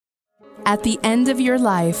At the end of your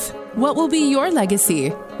life, what will be your legacy?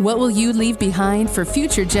 What will you leave behind for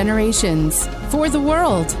future generations? For the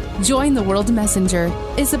world, join the World Messenger,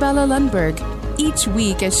 Isabella Lundberg, each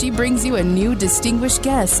week as she brings you a new distinguished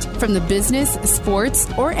guest from the business, sports,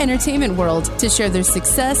 or entertainment world to share their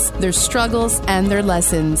success, their struggles, and their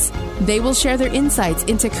lessons. They will share their insights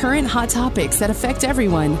into current hot topics that affect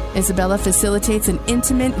everyone. Isabella facilitates an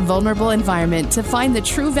intimate, vulnerable environment to find the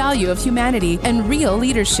true value of humanity and real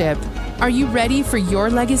leadership. Are you ready for your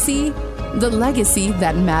legacy? The legacy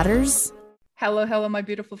that matters? Hello, my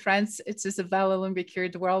beautiful friends. It's Isabella Lundberg here,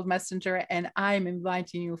 the World Messenger, and I'm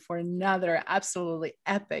inviting you for another absolutely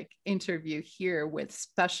epic interview here with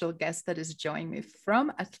special guest that is joining me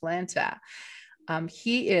from Atlanta.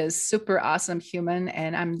 He is super awesome human,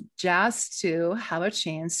 and I'm just to have a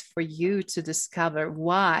chance for you to discover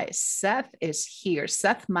why Seth is here.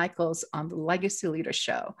 Seth Michaels on the Legacy Leader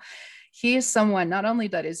Show. He is someone not only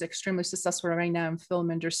that is extremely successful right now in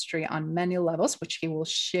film industry on many levels, which he will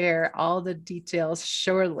share all the details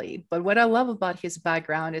shortly. But what I love about his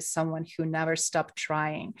background is someone who never stopped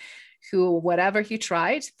trying, who whatever he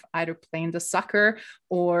tried, either playing the soccer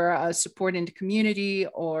or supporting the community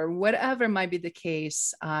or whatever might be the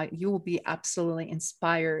case, you will be absolutely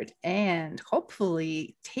inspired and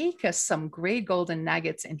hopefully take us some great golden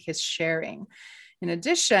nuggets in his sharing. In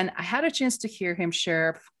addition, I had a chance to hear him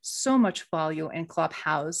share so much value in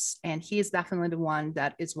Clubhouse, and he is definitely the one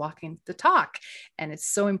that is walking the talk. And it's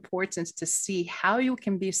so important to see how you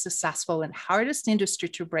can be successful in hardest industry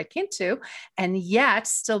to break into, and yet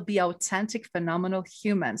still be authentic, phenomenal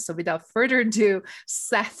human. So without further ado,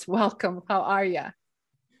 Seth, welcome. How are you?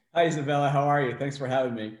 Hi, Isabella. How are you? Thanks for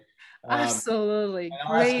having me. Absolutely.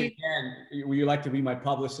 I'll ask you again, would you like to be my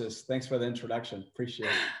publicist? Thanks for the introduction. Appreciate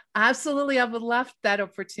it. Absolutely. I would love that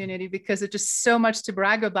opportunity because it's just so much to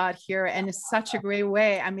brag about here. And it's such a great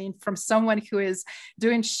way. I mean, from someone who is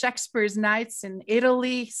doing Shakespeare's Nights in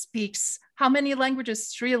Italy, speaks how many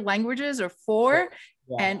languages? 3 languages or 4?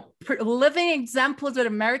 Yeah. And living examples that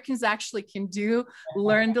Americans actually can do,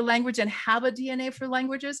 learn the language and have a DNA for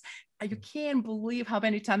languages. You can't believe how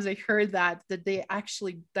many times I heard that they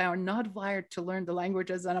are not wired to learn the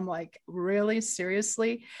languages. And I'm like, really?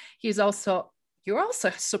 Seriously? You're also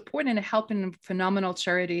supporting and helping phenomenal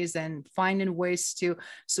charities and finding ways to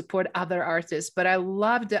support other artists. But I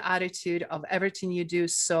love the attitude of everything you do.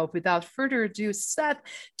 So without further ado, Seth,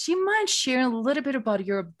 do you mind sharing a little bit about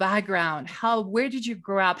your background? Where did you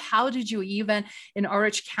grow up? How did you even in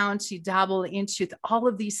Orange County dabble into all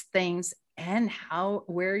of these things? And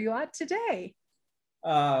where are you at today?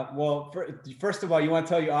 Well, first of all, you want to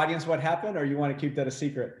tell your audience what happened, or you want to keep that a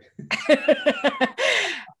secret?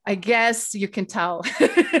 I guess you can tell. So,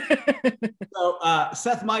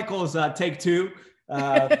 Seth Michaels, take 2.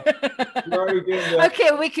 Okay,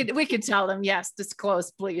 we could tell them. Yes, disclose,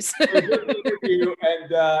 please. Interview,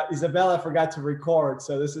 and Isabella forgot to record,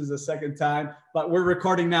 so this is the second time. But we're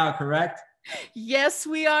recording now, correct? Yes,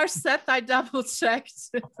 we are, Seth. I double checked.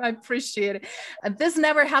 I appreciate it. And this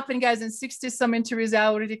never happened, guys. In 60 some interviews I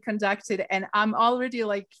already conducted, and I'm already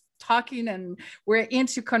like talking and we're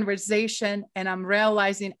into conversation, and I'm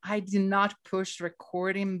realizing I did not push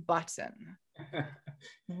recording button.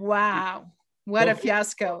 Wow. What a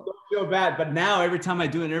fiasco. Don't feel bad, but now every time I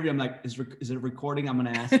do an interview, I'm like, is it recording? I'm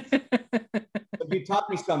going to ask. You taught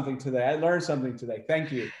me something today. I learned something today.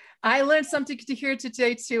 Thank you. I learned something to hear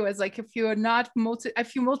today too. It's like if you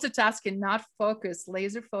multitasking, not focused,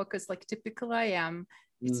 laser focused, like typical I am,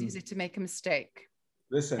 it's easy to make a mistake.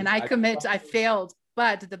 Listen, and I failed.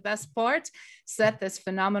 But the best part, Seth is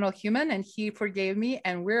phenomenal human, and he forgave me,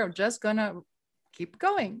 and we're just gonna keep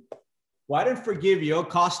going. Well, I didn't forgive you. It'll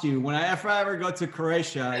cost you. If I ever go to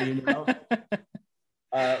Croatia,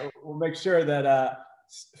 we'll make sure that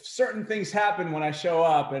certain things happen when I show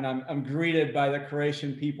up, and I'm greeted by the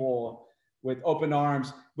Croatian people with open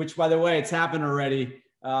arms, which, by the way, it's happened already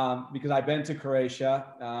because I've been to Croatia.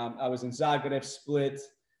 I was in Zagreb, Split.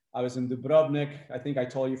 I was in Dubrovnik. I think I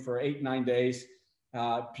told you for 8-9 days.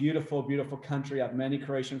 Beautiful, beautiful country. I have many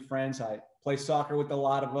Croatian friends. I play soccer with a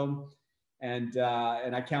lot of them, and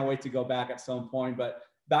I can't wait to go back at some point. But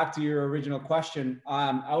back to your original question,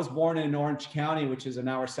 I was born in Orange County, which is an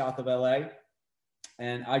hour south of LA.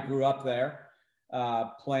 And I grew up there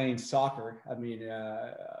playing soccer. I mean,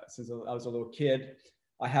 since I was a little kid,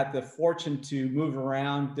 I had the fortune to move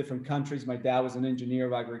around different countries. My dad was an engineer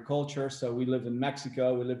of agriculture. So we lived in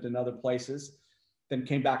Mexico. We lived in other places. Then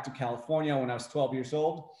came back to California when I was 12 years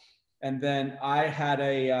old. And then I had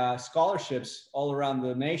scholarships all around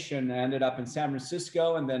the nation. I ended up in San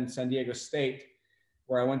Francisco and then San Diego State,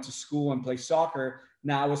 where I went to school and played soccer.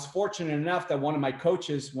 Now, I was fortunate enough that one of my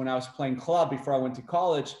coaches, when I was playing club before I went to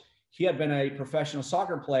college, he had been a professional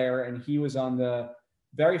soccer player, and he was on the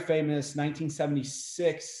very famous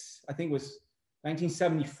 1976, I think it was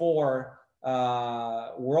 1974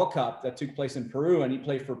 World Cup that took place in Peru, and he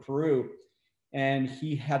played for Peru, and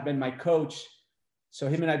he had been my coach. So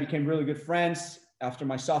him and I became really good friends. After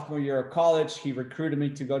my sophomore year of college, he recruited me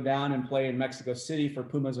to go down and play in Mexico City for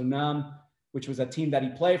Pumas UNAM, which was a team that he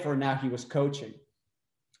played for. Now he was coaching.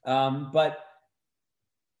 But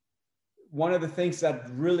one of the things that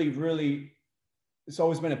really, it's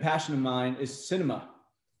always been a passion of mine is cinema.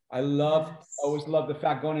 Always love the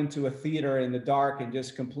fact going into a theater in the dark and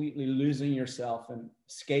just completely losing yourself and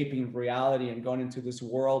escaping reality and going into this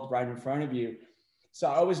world right in front of you. So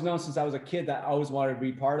I always known since I was a kid that I always wanted to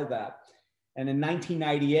be part of that. And in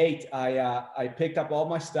 1998, I picked up all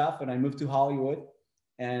my stuff and I moved to Hollywood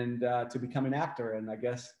and to become an actor. And I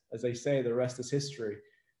guess, as they say, the rest is history.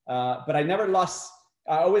 But I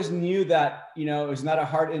always knew that, you know, it was not a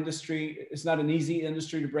hard industry. It's not an easy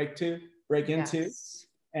industry to break into. Yes.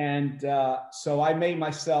 And so I made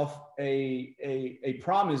myself a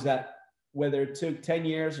promise that whether it took 10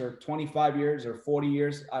 years or 25 years or 40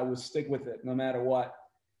 years, I would stick with it no matter what.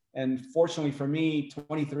 And fortunately for me,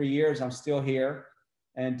 23 years, I'm still here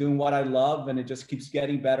and doing what I love. And it just keeps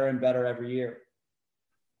getting better and better every year.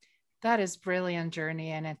 That is brilliant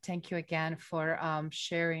journey. And thank you again for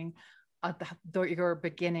sharing your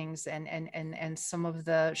beginnings and some of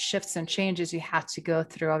the shifts and changes you had to go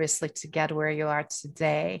through, obviously, to get where you are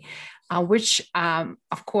today, which,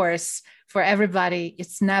 of course, for everybody,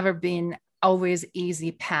 it's never been always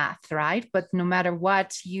easy path, right? But no matter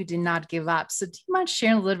what, you did not give up. So do you mind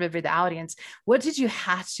sharing a little bit with the audience? What did you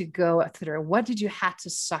have to go through? What did you have to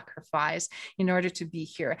sacrifice in order to be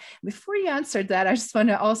here? Before you answer that, I just want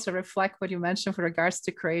to also reflect what you mentioned with regards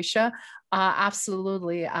to Croatia.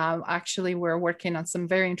 Absolutely. Actually, we're working on some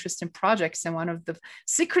very interesting projects. And one of the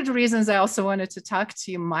secret reasons I also wanted to talk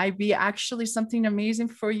to you might be actually something amazing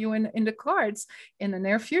for you in the cards in the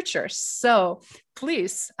near future. So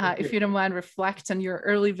please, if you don't mind, reflect on your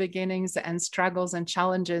early beginnings and struggles and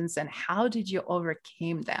challenges, and how did you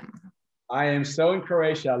overcome them? I am so in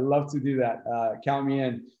Croatia. I love to do that. Count me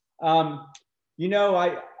in. You know,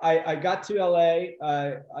 I got to LA.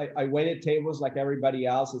 I waited tables like everybody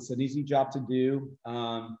else. It's an easy job to do.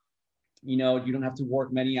 You know, you don't have to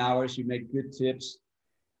work many hours. You make good tips.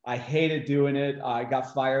 I hated doing it. I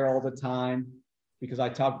got fired all the time because I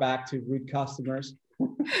talked back to rude customers.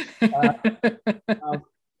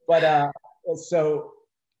 So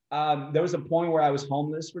there was a point where I was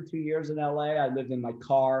homeless for 2 years in LA. I lived in my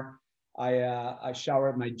car. I showered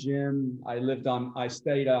at my gym. I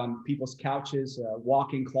stayed on people's couches,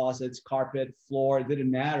 walk-in closets, carpet, floor. It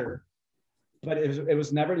didn't matter. But it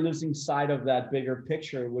was never losing sight of that bigger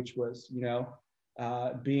picture, which was, you know,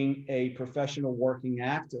 being a professional working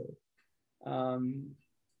actor.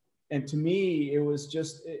 And to me, it was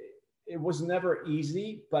just, it was never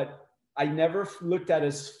easy, but I never looked at it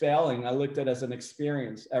as failing. I looked at it as an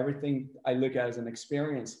experience. Everything I look at as an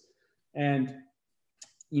experience. And,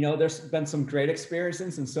 you know, there's been some great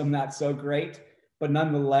experiences and some not so great, but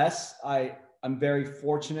nonetheless, I'm very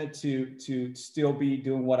fortunate to still be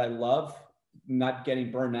doing what I love, not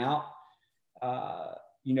getting burned out.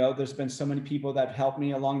 You know, there's been so many people that helped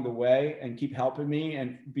me along the way and keep helping me.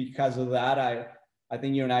 And because of that, I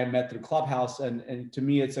think you and I met through Clubhouse, and to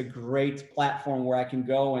me, it's a great platform where I can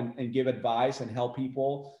go and give advice and help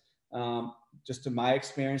people, just to my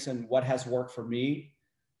experience and what has worked for me.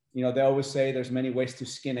 You know, they always say there's many ways to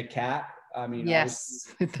skin a cat. I mean,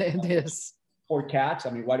 yes, it is. For cats. I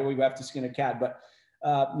mean, why do we have to skin a cat? But,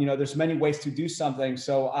 you know, there's many ways to do something.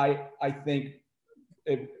 So I think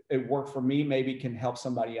it worked for me, maybe can help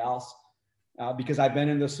somebody else. Because I've been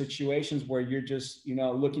in those situations where you're just, you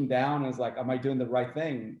know, looking down and it's like, am I doing the right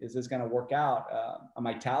thing? Is this going to work out? Am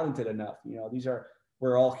I talented enough? You know,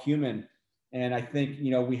 we're all human. And I think,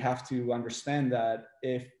 you know, we have to understand that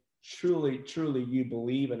if truly you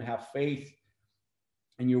believe and have faith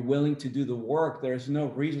and you're willing to do the work, there's no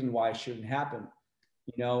reason why it shouldn't happen.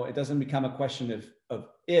 You know, it doesn't become a question of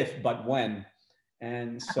if, but when.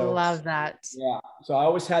 And so I love that. Yeah. So I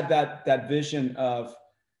always had that vision of,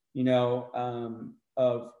 you know,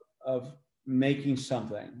 of making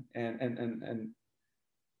something, and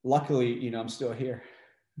luckily, you know, I'm still here.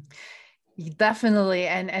 Definitely.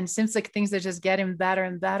 And seems like things are just getting better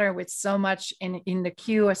and better with so much in the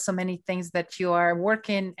queue, or so many things that you are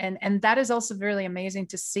working. And that is also really amazing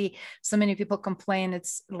to see. So many people complain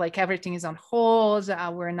it's like everything is on hold,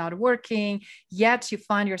 we're not working, yet you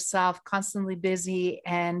find yourself constantly busy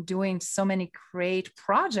and doing so many great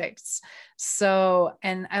projects. So,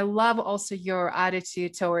 and I love also your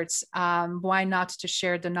attitude towards why not to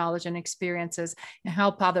share the knowledge and experiences and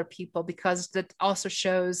help other people, because that also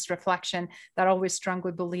shows reflection that I always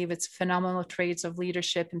strongly believe it's phenomenal traits of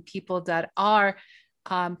leadership and people that are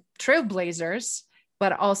trailblazers,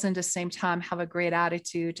 but also in the same time have a great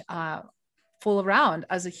attitude full around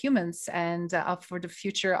as a humans and for the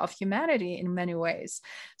future of humanity in many ways.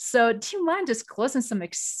 So do you mind disclosing some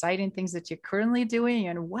exciting things that you're currently doing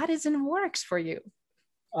and what is in works for you?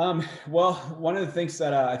 Well, one of the things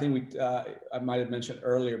that I think I might have mentioned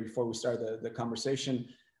earlier before we started the conversation,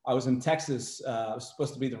 I was in Texas. I was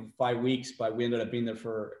supposed to be there for 5 weeks, but we ended up being there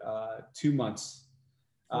for 2 months.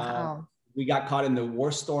 Wow. We got caught in the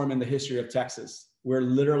worst storm in the history of Texas. We're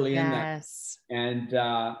literally in there. Yes.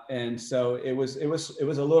 And so it was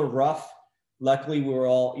a little rough. Luckily, we were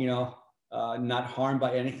all, not harmed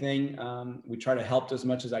by anything. We try to help as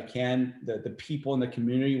much as I can. The people in the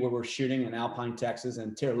community where we're shooting in Alpine, Texas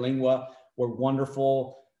and Terlingua were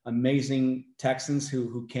wonderful, amazing Texans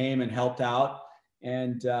who came and helped out.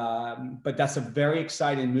 And, but that's a very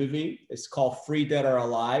exciting movie. It's called Free, Dead or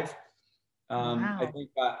Alive. Wow. I think,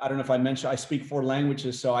 I don't know if I mentioned, I speak 4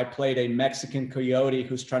 languages. So I played a Mexican coyote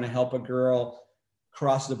who's trying to help a girl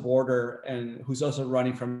cross the border and who's also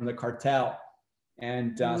running from the cartel.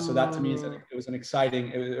 And so that to me it was an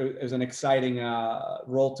exciting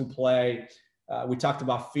role to play. We talked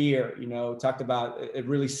about fear, talked about, it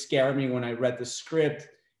really scared me when I read the script,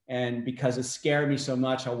 and because it scared me so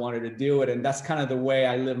much, I wanted to do it. And that's kind of the way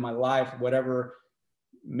I live my life. Whatever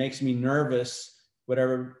makes me nervous,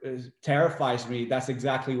 whatever terrifies me, that's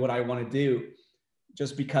exactly what I want to do.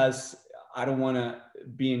 Just because I don't want to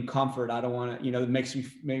be in comfort. I don't want to, it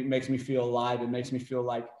makes me feel alive. It makes me feel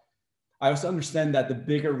like, I also understand that the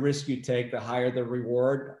bigger risk you take, the higher the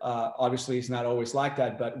reward. Obviously, it's not always like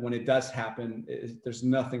that, but when it does happen, there's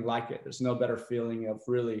nothing like it. There's no better feeling of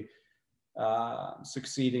really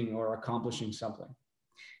succeeding or accomplishing something.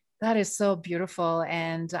 That is so beautiful.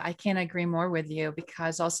 And I can't agree more with you,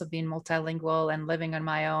 because also being multilingual and living on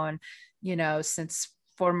my own, since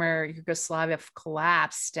former Yugoslavia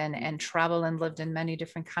collapsed and traveled and lived in many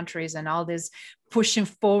different countries, and all this pushing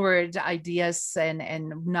forward ideas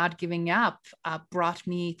and not giving up brought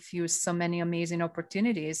me through so many amazing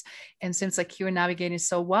opportunities. And seems like you're navigating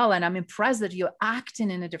so well. And I'm impressed that you're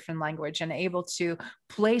acting in a different language and able to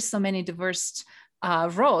play so many diverse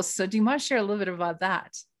roles. So do you mind to share a little bit about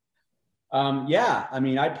that? Yeah, I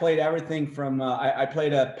mean, I played everything from, I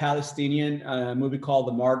played a Palestinian movie called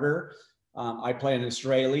The Martyr. I played an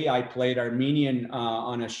Israeli. I played Armenian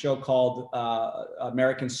on a show called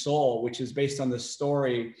American Soul, which is based on the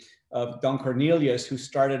story of Don Cornelius, who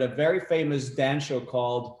started a very famous dance show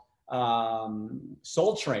called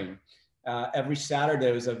Soul Train. Every Saturday,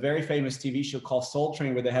 there was a very famous TV show called Soul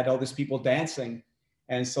Train where they had all these people dancing.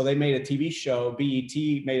 And so they made a TV show, BET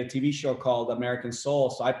made a TV show called American Soul.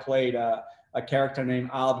 So I played a character named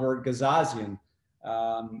Albert Gazazian.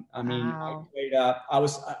 Wow. I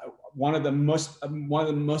was one of the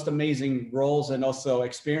most amazing roles and also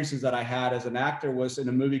experiences that I had as an actor was in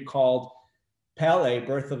a movie called Pele,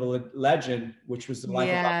 Birth of a Legend, which was the life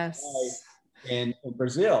of Pele in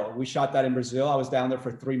Brazil. We shot that in Brazil. I was down there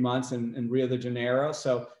for 3 months in Rio de Janeiro.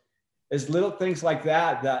 So there's little things like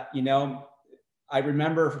that, I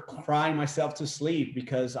remember crying myself to sleep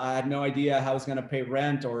because I had no idea how I was going to pay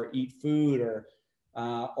rent or eat food or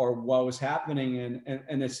what was happening.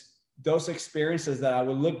 And it's those experiences that I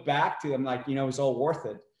would look back to. I'm like, it was all worth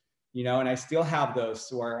it, and I still have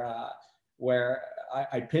those where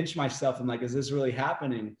I pinch myself. I'm like, is this really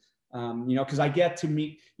happening? Because I get to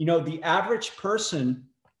meet, the average person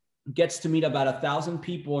gets to meet about 1,000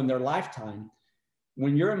 people in their lifetime.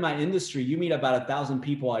 When you're in my industry, you meet about 1,000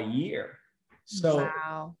 people a year. So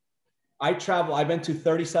wow. I've been to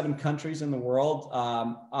 37 countries in the world.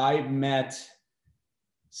 I've met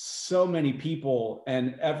so many people,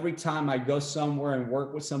 and every time I go somewhere and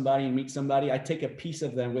work with somebody and meet somebody, I take a piece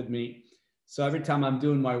of them with me. So every time I'm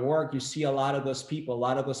doing my work, you see a lot of those people, a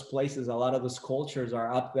lot of those places, a lot of those cultures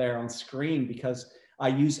are up there on screen because I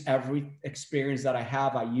use every experience that I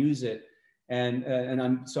have, I use it. And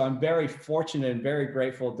I'm very fortunate and very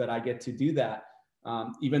grateful that I get to do that.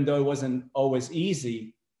 Even though it wasn't always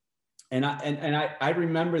easy. And I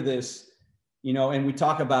remember this, and we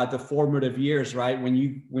talk about the formative years, right? When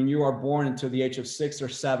you are born until the age of 6 or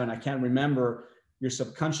 7, I can't remember, your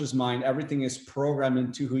subconscious mind, everything is programmed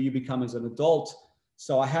into who you become as an adult.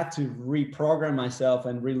 So I had to reprogram myself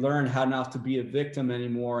and relearn how not to be a victim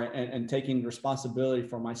anymore and taking responsibility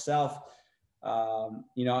for myself.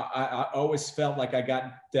 I always felt like I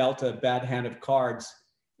got dealt a bad hand of cards.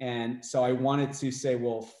 And so I wanted to say,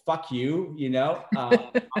 well, fuck you, I'm not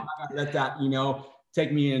gonna let that,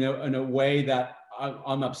 take me in a way that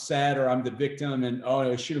I'm upset or I'm the victim and, oh,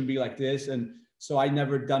 it shouldn't be like this. And so I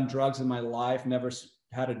never done drugs in my life, never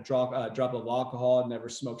had a drop of alcohol, never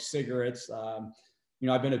smoked cigarettes.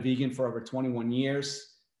 I've been a vegan for over 21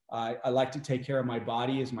 years. I like to take care of my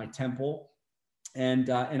body as my temple. And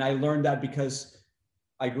I learned that because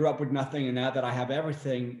I grew up with nothing, and now that I have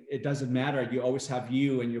everything, it doesn't matter. You always have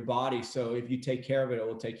you and your body. So if you take care of it, it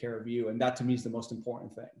will take care of you. And that to me is the most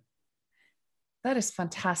important thing. That is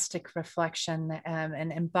fantastic reflection.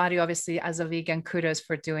 And body, obviously, as a vegan, kudos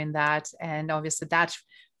for doing that. And obviously that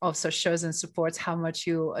also shows and supports how much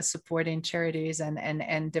you are supporting charities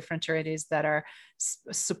and different charities that are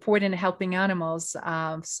supporting and helping animals.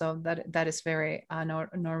 So that is very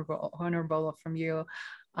honorable from you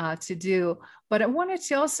to do. But I wanted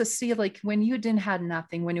to also see, like, when you didn't have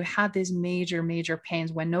nothing, when you had these major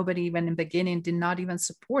pains, when nobody even in the beginning did not even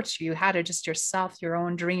support you, you had it just yourself, your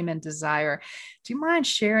own dream and desire. Do you mind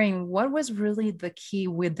sharing what was really the key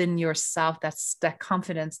within yourself? That's that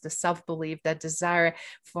confidence, the self-belief, that desire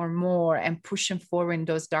for more and pushing forward in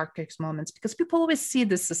those darkest moments, because people always see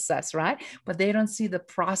the success, right? But they don't see the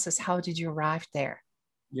process. How did you arrive there?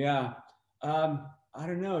 Yeah. I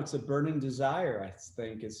don't know. It's a burning desire. I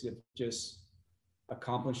think it's just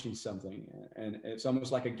accomplishing something, and it's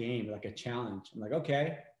almost like a game, like a challenge. I'm like,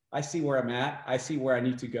 okay, I see where I'm at. I see where I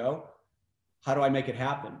need to go. How do I make it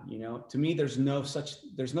happen? To me, there's no such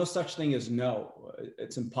thing as no.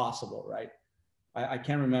 It's impossible, right? I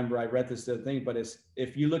can't remember. I read this thing, but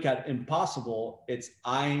if you look at impossible, it's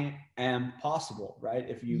I am possible, right?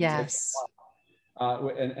 If you yes,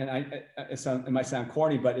 it might sound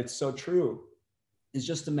corny, but it's so true. It's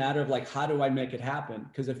just a matter of like, how do I make it happen?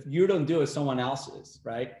 Because if you don't do it, someone else is,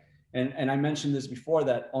 right? And I mentioned this before,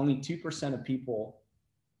 that only 2% of people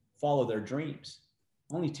follow their dreams.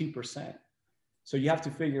 Only 2%. So you have to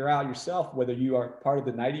figure out yourself whether you are part of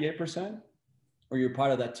the 98% or you're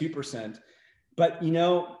part of that 2%. But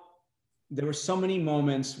there were so many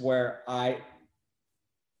moments where I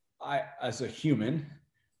as a human,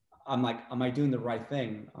 I'm like, am I doing the right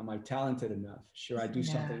thing? Am I talented enough? Should I do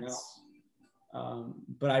something else?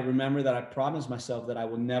 But I remember that I promised myself that I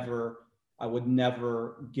would never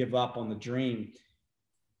give up on the dream.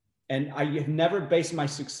 And I have never based my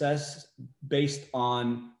success based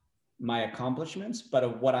on my accomplishments, but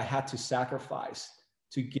of what I had to sacrifice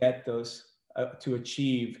to get those, to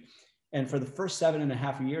achieve. And for the first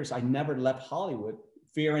 7.5 years, I never left Hollywood,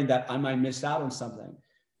 fearing that I might miss out on something.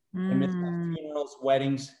 I missed funerals,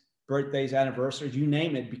 weddings, birthdays, anniversaries, you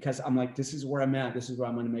name it, because I'm like, this is where I'm at. This is where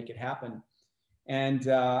I'm going to make it happen. And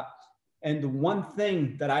the one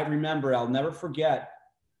thing that I remember, I'll never forget,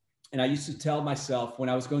 and I used to tell myself when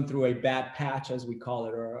I was going through a bad patch, as we call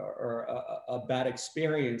it, or a bad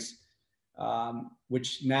experience,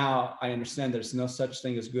 which now I understand there's no such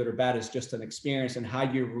thing as good or bad. It's just an experience, and how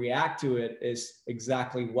you react to it is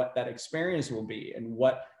exactly what that experience will be, and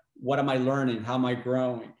what am I learning? How am I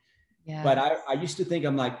growing? Yeah. But I used to think,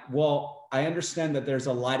 I'm like, well, I understand that there's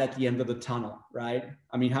a light at the end of the tunnel, right?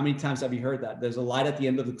 I mean, how many times have you heard that? There's a light at the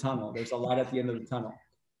end of the tunnel. There's a light at the end of the tunnel.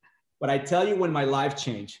 But I tell you when my life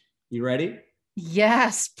changed. You ready?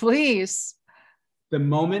 Yes, please. The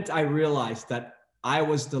moment I realized that I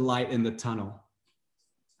was the light in the tunnel.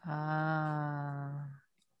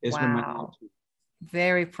 Is when my life changed.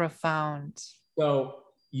 Very profound. So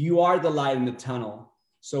you are the light in the tunnel.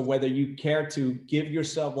 So whether you care to give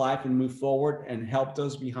yourself life and move forward and help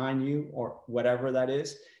those behind you, or whatever that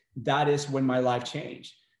is when my life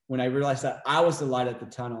changed. When I realized that I was the light at the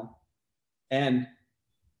tunnel, and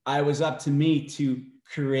I was up to me to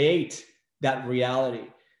create that reality.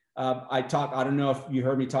 I don't know if you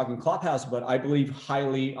heard me talk in Clubhouse, but I believe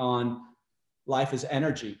highly on life is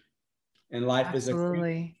energy, and life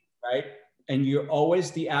Absolutely. is a, right? And you're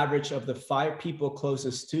always the average of the 5 people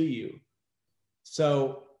closest to you.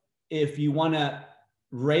 So if you want to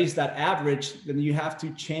raise that average, then you have to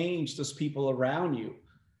change those people around you.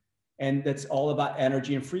 And that's all about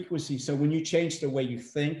energy and frequency. So when you change the way you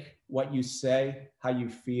think, what you say, how you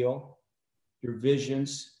feel, your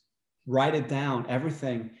visions, write it down,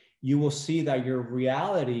 everything, you will see that your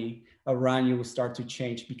reality around you will start to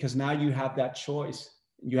change, because now you have that choice,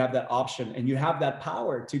 you have that option, and you have that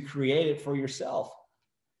power to create it for yourself.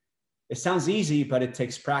 It sounds easy, but it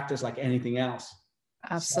takes practice like anything else.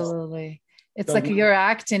 Absolutely. It's So like you're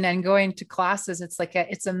acting and going to classes. It's like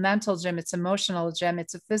it's a mental gym, it's emotional gym,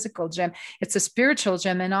 it's a physical gym, it's a spiritual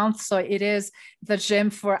gym, and also it is the gym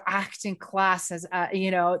for acting classes.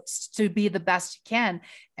 To be the best you can.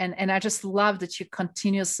 And I just love that you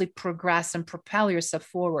continuously progress and propel yourself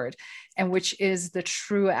forward, and which is the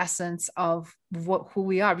true essence of who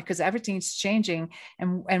we are, because everything's changing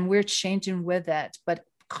and we're changing with it. But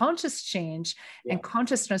conscious change and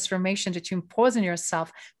conscious transformation that you impose on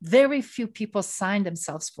yourself, very few people sign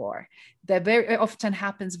themselves for. That very often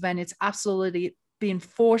happens when it's absolutely being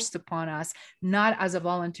forced upon us, not as a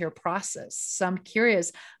volunteer process. So I'm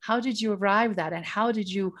curious, how did you arrive at that, and how did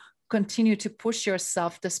you continue to push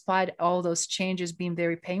yourself despite all those changes being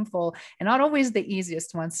very painful and not always the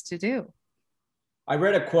easiest ones to do? I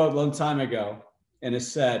read a quote a long time ago, and it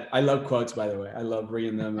said, I love quotes, by the way. I love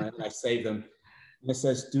reading them and I save them. It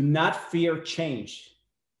says, do not fear change.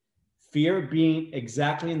 Fear being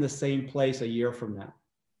exactly in the same place a year from now.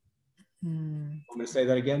 I'm going to say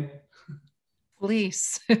that again.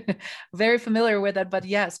 Please. Very familiar with it, but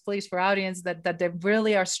yes, please, for audience that they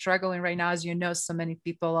really are struggling right now, as you know, so many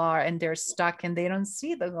people are, and they're stuck and they don't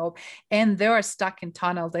see the hope, and they are stuck in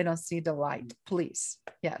tunnel. They don't see the light. Please.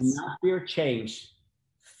 Yes. Do not fear change.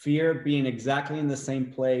 Fear being exactly in the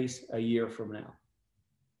same place a year from now.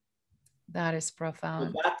 That is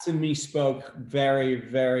profound. So that to me spoke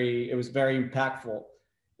very, it was very impactful.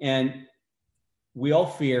 And we all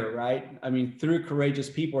fear, right? I mean, through courageous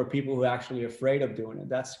people are people who are actually afraid of doing it.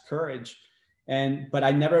 That's courage. But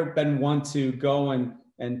I never been one to go and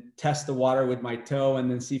test the water with my toe and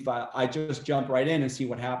then see if I just jump right in and see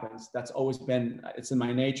what happens. That's always been, it's in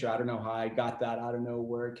my nature. I don't know how I got that. I don't know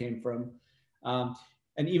where it came from.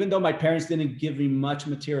 And even though my parents didn't give me much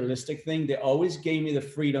materialistic thing, they always gave me the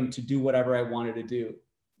freedom to do whatever I wanted to do.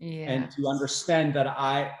 Yes. And to understand that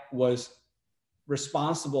I was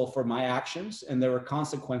responsible for my actions and there were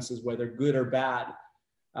consequences, whether good or bad.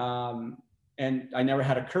 And I never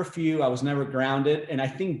had a curfew. I was never grounded. And I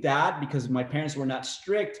think that because my parents were not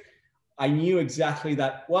strict, I knew exactly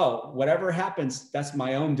that, well, whatever happens, that's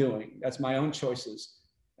my own doing. That's my own choices.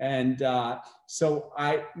 And so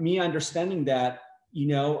me understanding that,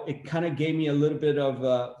 it kind of gave me a little bit of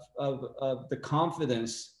the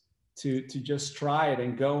confidence to just try it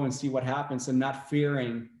and go and see what happens, and not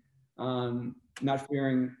fearing, the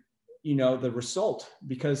result,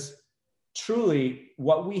 because truly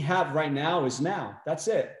what we have right now is now. That's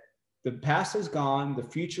it. The past is gone. The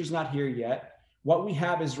future's not here yet. What we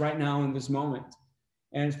have is right now in this moment.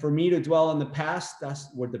 And for me to dwell in the past, that's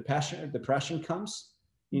where depression comes.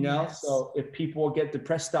 Yes. So if people get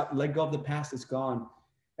depressed, stop, let go of the past, it's gone.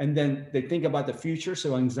 And then they think about the future.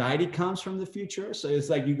 So anxiety comes from the future. So it's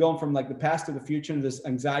like you go from like the past to the future, and this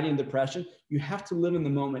anxiety and depression. You have to live in the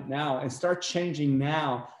moment now and start changing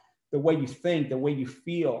now the way you think, the way you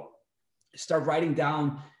feel. Start writing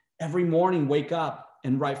down every morning, wake up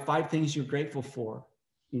and write 5 things you're grateful for.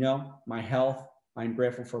 My health. I'm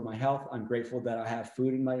grateful for my health. I'm grateful that I have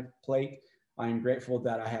food in my plate. I'm grateful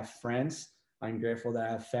that I have friends. I'm grateful that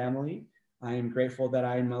I have family. I am grateful that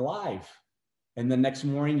I'm alive. And the next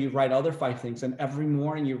morning you write other 5 things. And every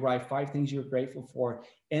morning you write 5 things you're grateful for.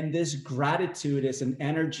 And this gratitude is an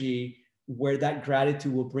energy where that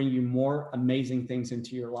gratitude will bring you more amazing things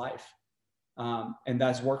into your life. And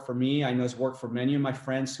that's worked for me. I know it's worked for many of my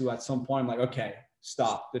friends who at some point I'm like, okay,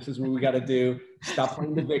 stop. This is what we got to do. Stop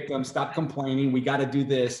playing the victim. Stop complaining. We got to do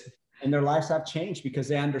this. And their lives have changed because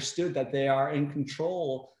they understood that they are in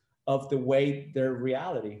control of the way their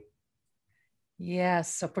reality.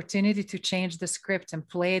 Yes, opportunity to change the script and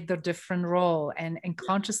play the different role and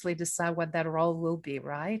consciously decide what that role will be,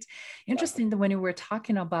 right? Interesting that when you were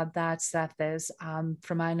talking about that, Seth, is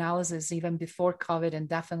from my analysis, even before COVID and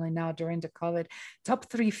definitely now during the COVID,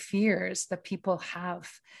 top 3 fears that people have.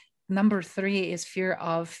 Number 3 is fear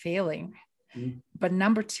of failing. But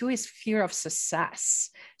number 2 is fear of success.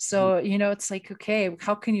 So, it's like, okay,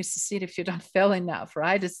 how can you succeed if you don't fail enough,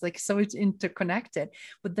 right? It's like so it's interconnected.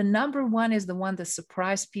 But the number 1 is the one that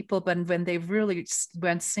surprised people. But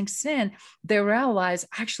when sinks in, they realize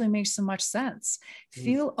actually makes so much sense.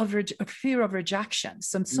 Fear of rejection.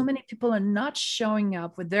 So many people are not showing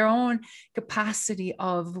up with their own capacity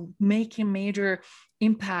of making major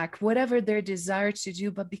impact, whatever their desire to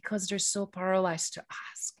do, but because they're so paralyzed to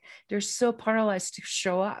ask. They're so paralyzed to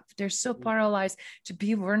show up. They're so paralyzed to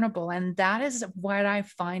be vulnerable. And that is what I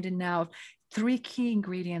find now 3 key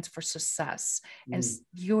ingredients for success. And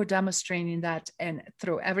you're demonstrating that and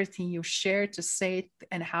through everything you share to say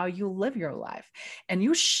and how you live your life. And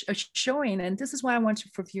you showing, and this is why I want you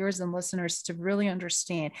for viewers and listeners to really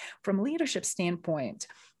understand from a leadership standpoint,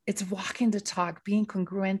 It's walking the talk, being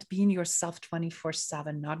congruent, being yourself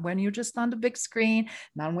 24/7, not when you're just on the big screen,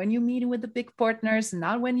 not when you're meeting with the big partners,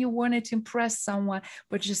 not when you wanted to impress someone,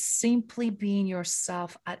 but just simply being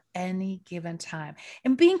yourself at any given time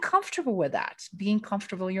and being comfortable with that, being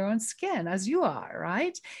comfortable in your own skin as you are,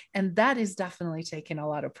 right? And that is definitely taking a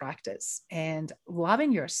lot of practice and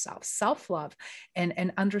loving yourself, self-love,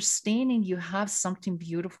 and understanding you have something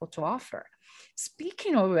beautiful to offer.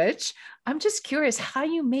 Speaking of which, I'm just curious how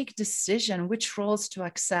you make decision which roles to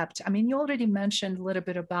accept. I mean, you already mentioned a little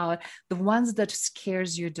bit about the ones that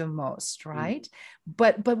scares you the most, right?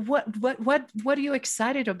 But what are you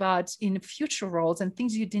excited about in future roles and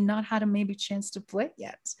things you did not have a maybe chance to play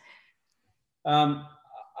yet? I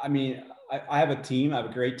mean, I have a team. I have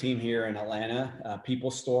a great team here in Atlanta,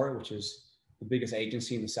 People Store, which is the biggest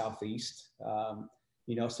agency in the Southeast.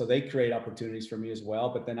 You know, so they create opportunities for me as well,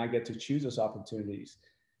 but then I get to choose those opportunities.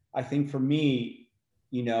 I think for me,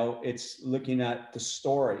 you know, it's looking at the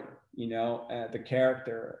story, you know, the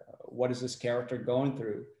character. What is this character going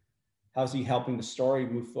through? How's he helping the story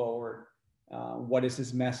move forward? What is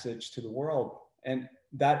his message to the world? And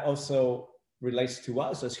that also relates to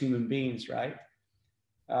us as human beings, right?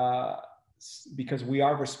 Because we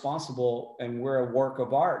are responsible and we're a work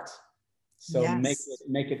of art. So Yes.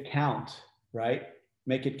 make it count, right?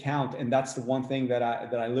 Make it count. And that's the one thing that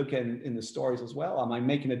I look at in the stories as well. Am I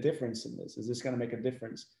making a difference in this? Is this going to make a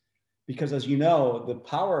difference? Because as you know, the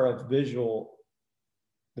power of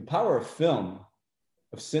film,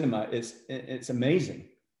 of cinema it's amazing.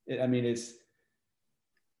 And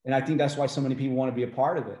I think that's why so many people want to be a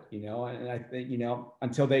part of it, you know, and I think, you know,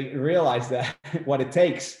 until they realize that what it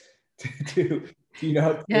takes to you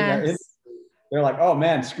know, Yes. they're like, oh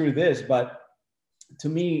man, screw this. But to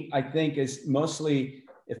me, I think it's mostly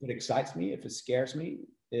if it excites me, if it scares me,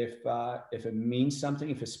 if it means something,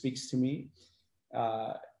 if it speaks to me,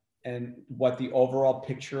 and what the overall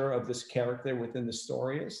picture of this character within the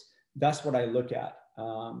story is, that's what I look at.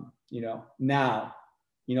 You know, now,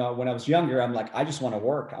 you know, when I was younger, I'm like, I just want to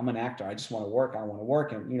work. I'm an actor. I just want to work. I want to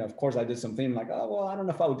work. And, you know, of course I did something like, oh, well, I don't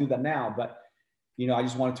know if I would do that now, but, you know, I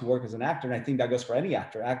just wanted to work as an actor. And I think that goes for any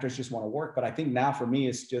actor. Actors just want to work. But I think now for me,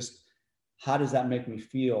 it's just, how does that make me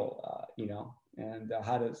feel? You know, and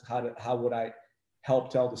how would I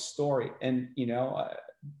help tell the story? And, you know,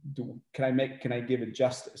 can I give it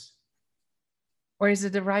justice? Or is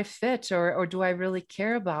it the right fit, or do I really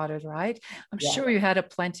care about it, right? I'm sure you had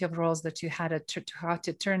plenty of roles that you had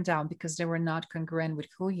to turn down because they were not congruent with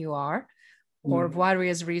who you are, or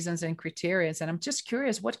various reasons and criteria. And I'm just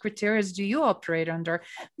curious, what criteria do you operate under?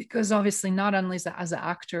 Because obviously not only as an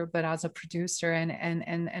actor, but as a producer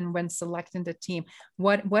and when selecting the team,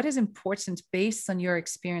 what is important based on your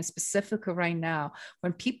experience specifically right now,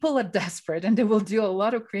 when people are desperate and they will do a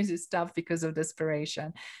lot of crazy stuff because of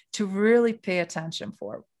desperation, to really pay attention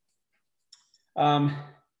for? I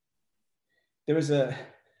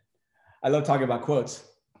love talking about quotes.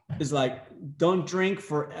 It's like, don't drink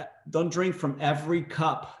from every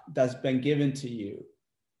cup that's been given to you.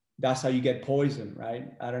 That's how you get poisoned,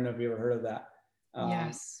 right? I don't know if you ever heard of that.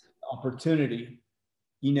 Yes. Opportunity.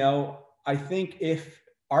 You know, I think if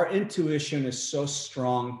our intuition is so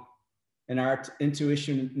strong and our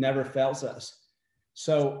intuition never fails us.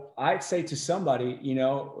 So I'd say to somebody, you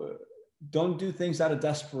know, don't do things out of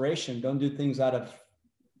desperation. Don't do things out of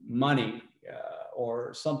money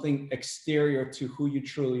or something exterior to who you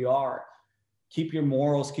truly are. Keep your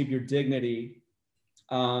morals, keep your dignity,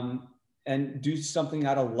 and do something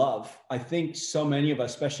out of love. I think so many of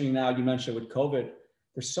us, especially now, you mentioned with COVID,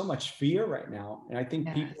 there's so much fear right now. And I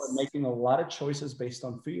think people are making a lot of choices based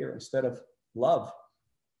on fear instead of love.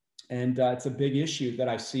 And it's a big issue that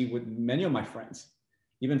I see with many of my friends,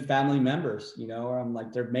 even family members, you know, I'm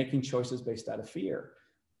like, they're making choices based out of fear.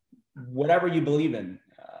 Whatever you believe in,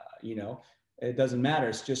 you know, it doesn't matter.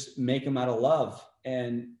 It's just make them out of love.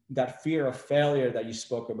 And that fear of failure that you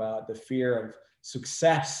spoke about, the fear of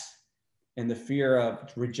success and the fear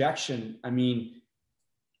of rejection. I mean,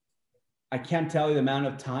 I can't tell you the amount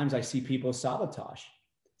of times I see people sabotage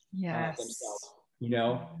themselves, you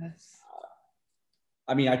know? Yes.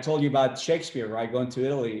 I mean, I told you about Shakespeare, right? Going to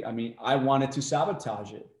Italy. I mean, I wanted to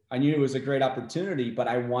sabotage it. I knew it was a great opportunity, but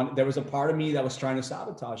there was a part of me that was trying to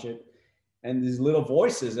sabotage it. And these little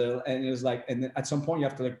voices, and it was like, and at some point you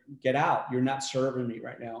have to like, get out. You're not serving me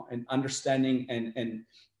right now. And understanding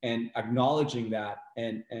and acknowledging that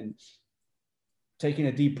and taking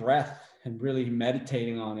a deep breath and really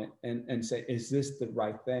meditating on it and say, is this the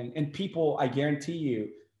right thing? And people, I guarantee you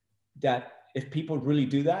that if people really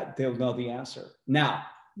do that, they'll know the answer. Now,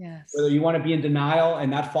 whether you want to be in denial and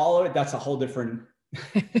not follow it, that's a whole different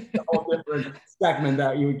a whole different segment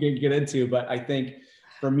that you would get into. But I think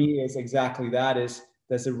for me, it's exactly that.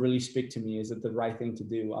 Does it really speak to me? Is it the right thing to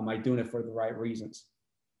do? Am I doing it for the right reasons?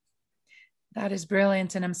 That is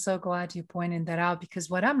brilliant. And I'm so glad you pointed that out, because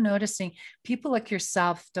what I'm noticing, people like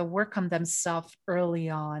yourself that work on themselves early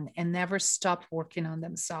on and never stop working on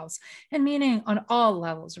themselves, and meaning on all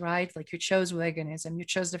levels, right? Like you chose veganism, you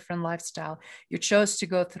chose different lifestyle, you chose to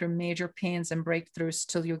go through major pains and breakthroughs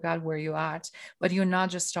till you got where you are at. But you're not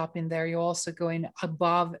just stopping there, you're also going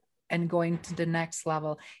above and going to the next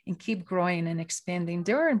level and keep growing and expanding.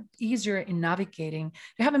 They're easier in navigating.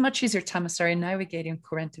 They have a much easier time, navigating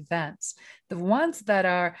current events. The ones that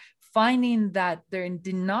are finding that they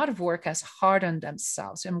did not work as hard on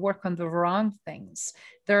themselves and work on the wrong things,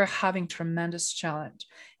 they're having tremendous challenge.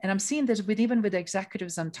 And I'm seeing this even with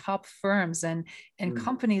executives on top firms and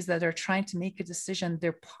companies that are trying to make a decision.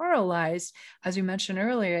 They're paralyzed, as you mentioned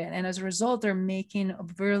earlier. And as a result, they're making a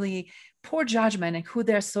really poor judgment in who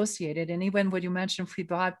they're associated. And even what you mentioned, if we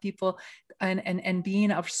brought people and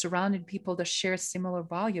being of surrounded people that share similar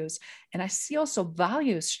values. And I see also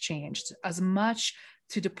values changed as much,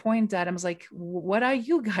 to the point that I was like, what are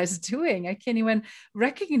you guys doing? I can't even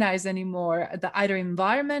recognize anymore the either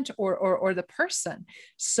environment or the person.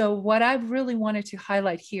 So what I really wanted to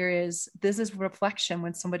highlight here is this is reflection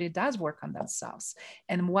when somebody does work on themselves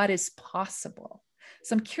and what is possible.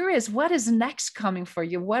 So I'm curious, what is next coming for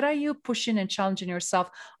you? What are you pushing and challenging yourself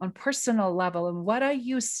on personal level? And what are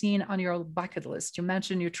you seeing on your bucket list? You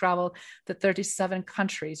mentioned you traveled to 37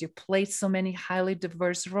 countries. You played so many highly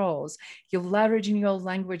diverse roles. You're leveraging your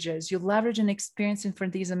languages. You're leveraging experiencing for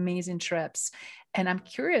these amazing trips. And I'm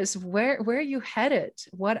curious, where are you headed?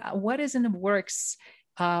 What is in the works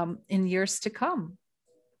in years to come?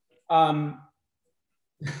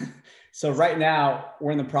 So right now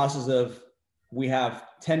we're in the process of, we have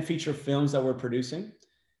 10 feature films that we're producing.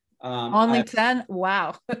 Only 10?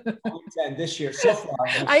 Wow. Only 10 this year so far.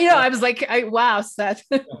 I know. I was like, wow, Seth.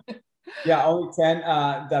 Yeah, only 10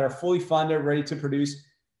 that are fully funded, ready to produce.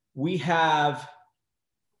 We have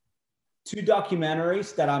 2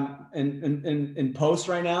 documentaries that I'm in post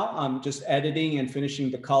right now. I'm just editing and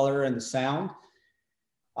finishing the color and the sound.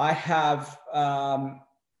 I have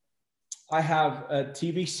a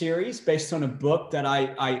TV series based on a book that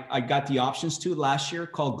I got the options to last year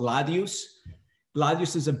called Gladius.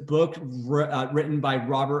 Gladius is a book written by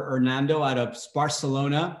Robert Hernando out of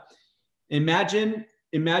Barcelona. Imagine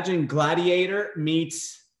Gladiator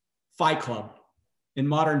meets Fight Club in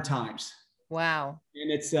modern times. Wow.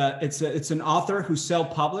 And it's an author who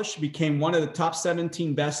self-published, became one of the top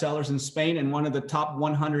 17 bestsellers in Spain and one of the top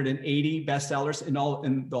 180 bestsellers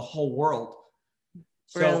in the whole world.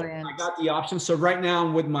 Brilliant. So I got the option. So right now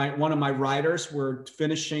I'm with one of my writers. We're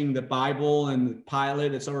finishing the Bible and the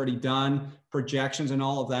pilot. It's already done, projections and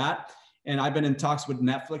all of that. And I've been in talks with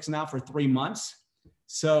Netflix now for 3 months.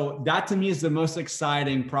 So that to me is the most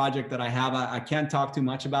exciting project that I have. I can't talk too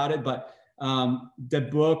much about it, but the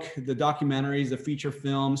book, the documentaries, the feature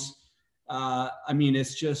films, I mean,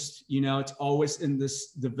 it's just, it's always in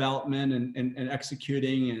this development and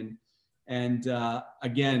executing and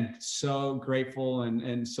again, so grateful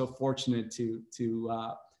and so fortunate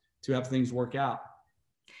to have things work out.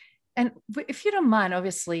 And if you don't mind,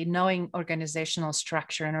 obviously knowing organizational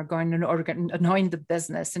structure and knowing the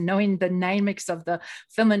business and knowing the dynamics of the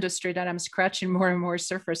film industry that I'm scratching more and more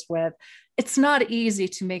surface with, it's not easy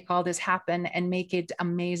to make all this happen and make it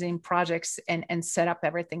amazing projects and set up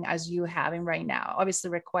everything as you having right now. Obviously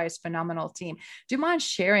requires phenomenal team. Do you mind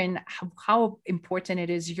sharing how important it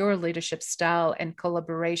is, your leadership style and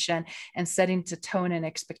collaboration and setting the tone and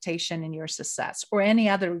expectation in your success, or any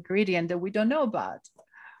other ingredient that we don't know about?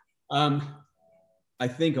 I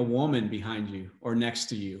think a woman behind you or next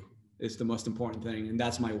to you is the most important thing. And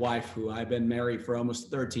that's my wife, who I've been married for almost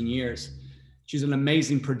 13 years. She's an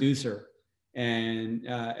amazing producer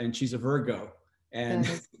and she's a Virgo. And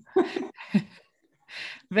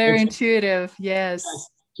very intuitive. Yes.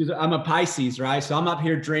 I'm a Pisces, right? So I'm up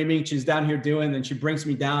here dreaming. She's down here doing, and she brings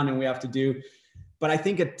me down and we have to do. But I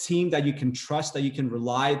think a team that you can trust, that you can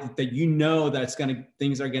rely, that that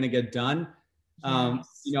things are going to get done. Yes.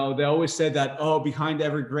 They always said that, behind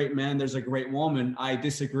every great man, there's a great woman. I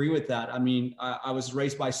disagree with that. I mean, I was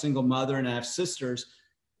raised by a single mother and I have sisters.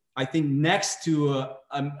 I think next to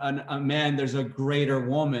a man, there's a greater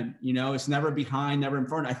woman. It's never behind, never in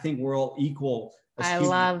front. I think we're all equal. I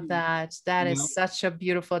love that. That is such a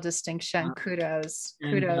beautiful distinction. Kudos.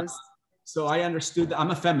 Kudos. So I understood that.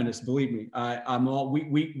 I'm a feminist, believe me.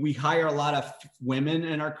 We hire a lot of women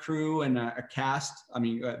in our crew and our cast. I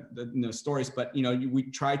mean, the stories, but we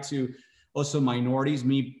try to also minorities.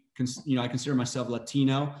 Me I consider myself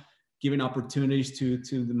Latino, giving opportunities to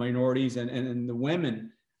the minorities and the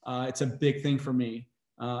women. It's a big thing for me.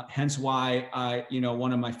 Hence why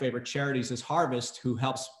one of my favorite charities is Harvest, who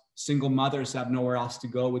helps single mothers have nowhere else to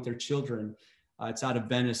go with their children. It's out of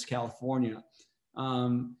Venice, California.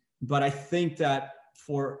 But I think that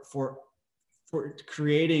for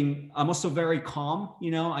creating, I'm also very calm.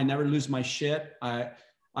 I never lose my shit.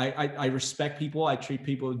 I respect people. I treat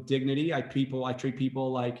people with dignity. I treat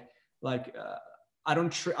people like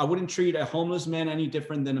I wouldn't treat a homeless man any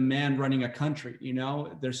different than a man running a country.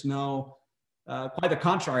 There's no, quite the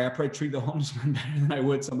contrary. I probably treat the homeless man better than I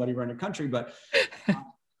would somebody running a country. But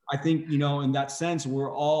I think, in that sense,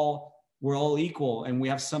 we're all equal, and we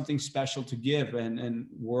have something special to give, and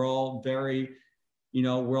we're all very,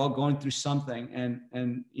 we're all going through something,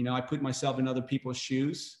 and I put myself in other people's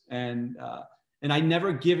shoes, and I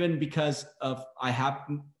never given because of I have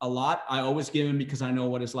a lot. I always given because I know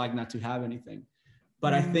what it's like not to have anything.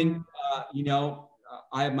 But I think,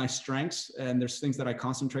 I have my strengths, and there's things that I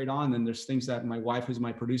concentrate on, and there's things that my wife, who's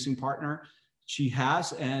my producing partner, she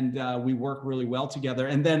has, and we work really well together.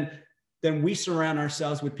 And then we surround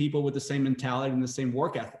ourselves with people with the same mentality and the same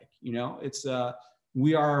work ethic. It's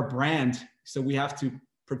we are a brand, so we have to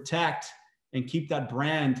protect and keep that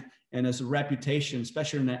brand, and as a reputation,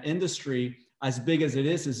 especially in that industry, as big as it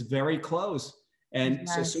is very close. And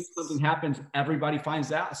so as soon as something happens, everybody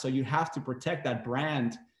finds out. So you have to protect that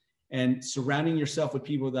brand, and surrounding yourself with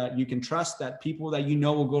people that you can trust, that people that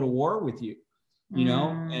will go to war with you,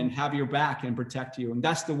 and have your back and protect you. And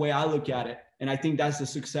that's the way I look at it. And I think that's the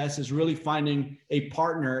success, is really finding a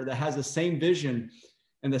partner that has the same vision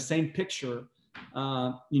and the same picture,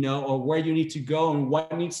 or where you need to go and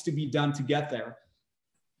what needs to be done to get there.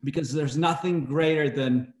 Because there's nothing greater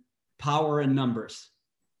than power in numbers.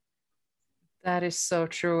 That is so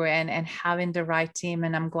true. And having the right team.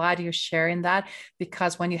 And I'm glad you're sharing that,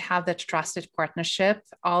 because when you have that trusted partnership,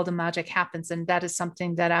 all the magic happens. And that is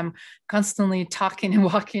something that I'm constantly talking and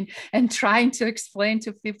walking and trying to explain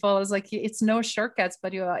to people. It's like, it's no shortcuts,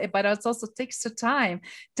 but it also takes the time.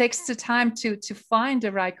 It takes the time to find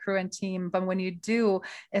the right crew and team. But when you do,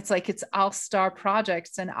 it's like, it's all-star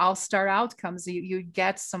projects and all-star outcomes. You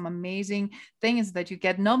get some amazing things that you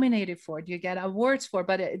get nominated for, you get awards for,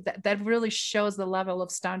 but that really shows the level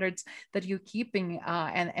of standards that you're keeping,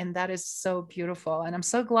 and that is so beautiful. And I'm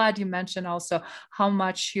so glad you mentioned also how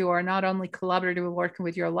much you are not only collaboratively working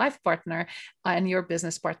with your life partner and your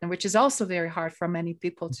business partner, which is also very hard for many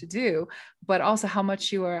people to do, but also how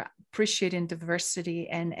much you are appreciating diversity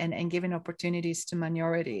and giving opportunities to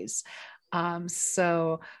minorities.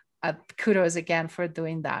 Kudos again for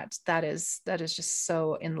doing that. That is just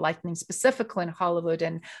so enlightening, specifically in Hollywood.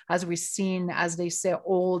 And as we've seen, as they say,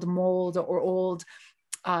 old mold or old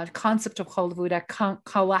concept of Hollywood are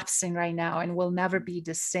collapsing right now and will never be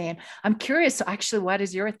the same. I'm curious, actually, what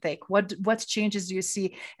is your take? What changes do you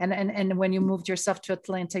see? And when you moved yourself to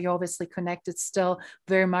Atlanta, you obviously connected still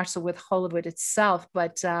very much so with Hollywood itself.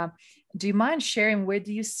 But do you mind sharing, where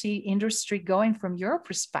do you see industry going from your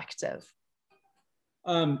perspective?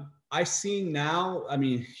 I see now,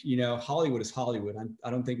 Hollywood is Hollywood. I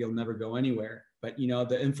don't think it'll never go anywhere, but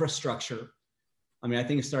the infrastructure, I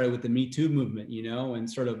think it started with the Me Too movement, and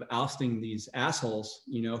sort of ousting these assholes,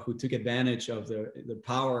 who took advantage of the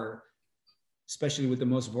power, especially with the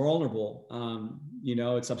most vulnerable.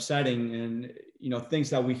 It's upsetting, and, things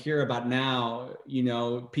that we hear about now,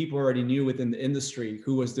 people already knew within the industry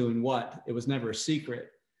who was doing what. It was never a secret,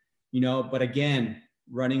 but again,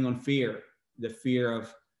 running on fear. The fear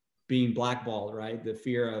of being blackballed, right? The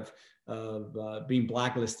fear of being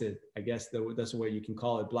blacklisted. I guess that's the way you can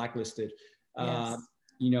call it, blacklisted. Yes.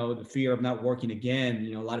 The fear of not working again.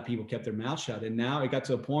 A lot of people kept their mouth shut, and now it got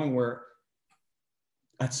to a point where,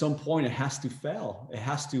 at some point, it has to fail. It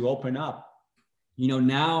has to open up.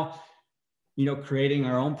 Now, creating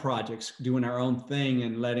our own projects, doing our own thing,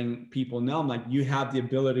 and letting people know, I'm like, you have the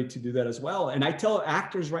ability to do that as well. And I tell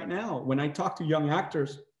actors right now, when I talk to young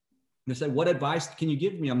actors, they say, what advice can you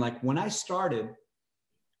give me? I'm like, when I started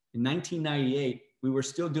in 1998, we were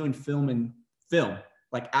still doing film,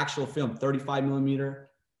 like actual film, 35 millimeter,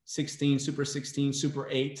 16, Super 16, Super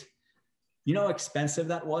 8. You know how expensive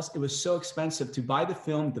that was? It was so expensive to buy the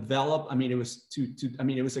film, develop. It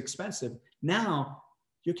was expensive. Now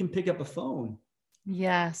you can pick up a phone.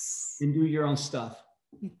 Yes. And do your own stuff.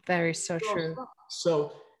 Very so true.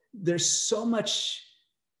 So there's so much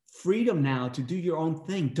freedom now to do your own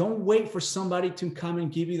thing. Don't wait for somebody to come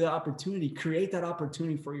and give you the opportunity. Create that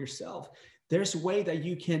opportunity for yourself. There's a way that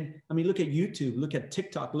you can, look at YouTube, look at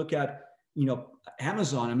TikTok, look at,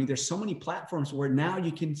 Amazon. I mean, there's so many platforms where now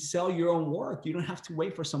you can sell your own work. You don't have to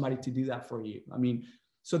wait for somebody to do that for you. I mean,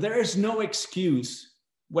 so there is no excuse,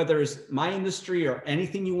 whether it's my industry or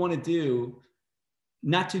anything you want to do,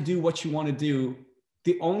 not to do what you want to do.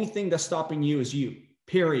 The only thing that's stopping you is you,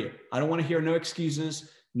 period. I don't want to hear no excuses,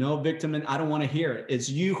 no victim, and I don't want to hear it. It's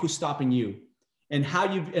you who's stopping you. And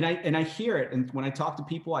how you, and I hear it. And when I talk to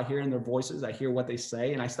people, I hear in their voices, I hear what they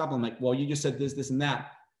say, and I stop them. I'm like, well, you just said this, this, and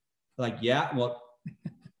that. Like, yeah, well,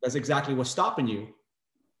 that's exactly what's stopping you.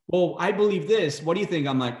 Well, I believe this. What do you think?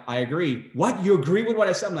 I'm like, I agree. What? You agree with what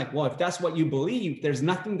I said? I'm like, well, if that's what you believe, there's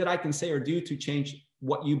nothing that I can say or do to change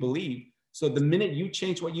what you believe. So the minute you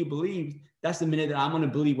change what you believe, that's the minute that I'm going to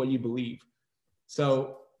believe what you believe.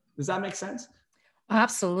 So does that make sense?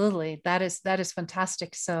 Absolutely. That is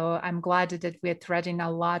fantastic. So I'm glad that we're threading a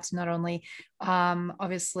lot, not only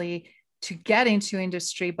obviously to get into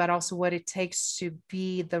industry, but also what it takes to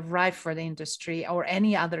be the right for the industry or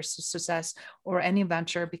any other success or any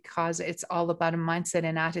venture, because it's all about a mindset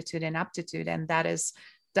and attitude and aptitude. And that is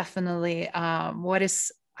definitely what is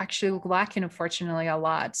actually lacking, unfortunately, a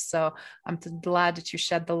lot. So I'm glad that you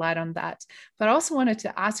shed the light on that. But I also wanted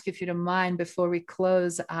to ask you, if you don't mind, before we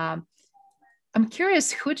close, I'm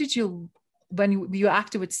curious, who did you, when you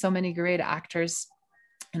acted with so many great actors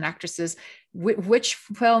and actresses, which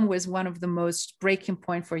film was one of the most breaking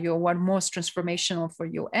point for you, or what most transformational for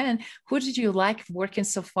you? And who did you like working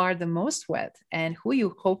so far the most with, and who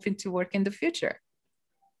you hoping to work in the future?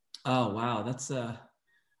 Oh, wow. That's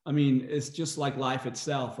I mean, it's just like life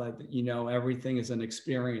itself. You know, everything is an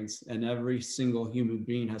experience, and every single human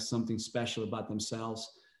being has something special about themselves,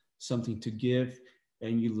 something to give,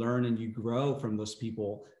 and you learn and you grow from those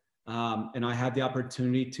people. And I had the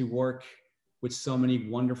opportunity to work with so many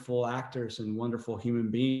wonderful actors and wonderful human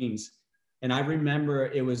beings. And I remember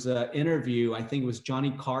it was an interview, I think it was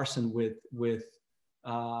Johnny Carson with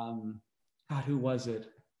God, who was it?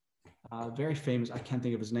 Very famous. I can't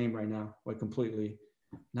think of his name right now, like completely.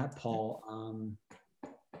 Not Paul.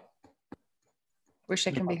 Wish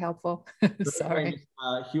I can be helpful. Sorry.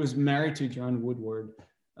 He was married to John Woodward.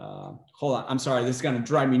 Hold on. I'm sorry. This is going to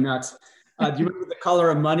drive me nuts. Do you remember The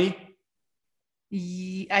Color of Money?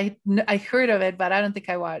 I heard of it, but I don't think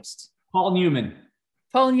I watched. Paul Newman.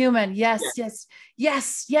 Paul Newman. Yes.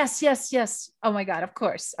 Oh my God. Of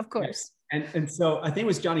course. Yes. And so I think it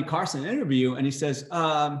was Johnny Carson interview, and he says,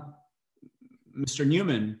 Mr.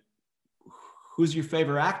 Newman, who's your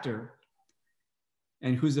favorite actor?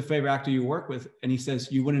 And who's the favorite actor you work with? And he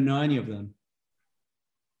says, you wouldn't know any of them,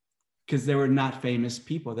 because they were not famous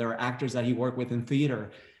people. There were actors that he worked with in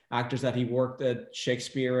theater, actors that he worked at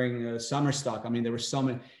Shakespeare and summer stock. I mean, there were so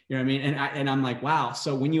many, you know what I mean? And I'm like, wow.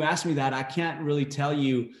 So when you ask me that, I can't really tell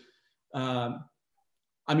you. I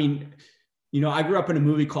mean, you know, I grew up in a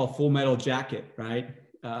movie called Full Metal Jacket, right?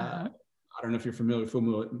 I don't know if you're familiar with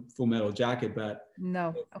Full Metal Jacket, but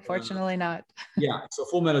no, unfortunately not. Yeah, so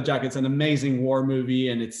Full Metal Jacket's an amazing war movie,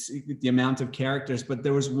 and it's the amount of characters. But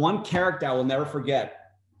there was one character I will never forget,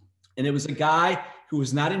 and it was a guy who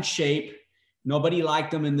was not in shape. Nobody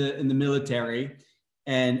liked him in the military,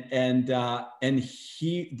 and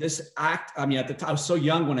this act. I mean, at the time I was so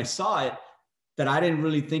young when I saw it that I didn't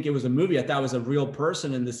really think it was a movie. I thought it was a real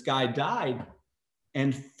person, and this guy died.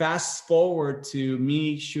 And fast forward to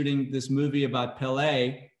me shooting this movie about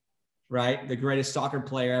Pele, right, the greatest soccer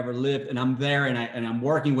player ever lived, and I'm there, and I'm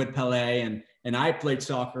working with Pele, and I played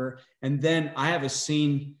soccer, and then I have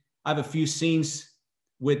a few scenes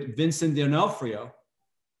with Vincent D'Onofrio,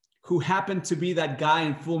 who happened to be that guy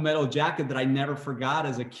in Full Metal Jacket that I never forgot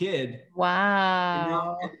as a kid. Wow. You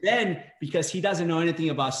know? And then, because he doesn't know anything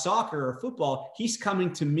about soccer or football, he's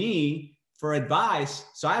coming to me for advice.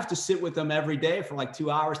 So I have to sit with him every day for like 2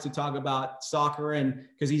 hours to talk about soccer, and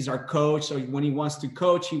because he's our coach. So when he wants to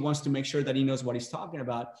coach, he wants to make sure that he knows what he's talking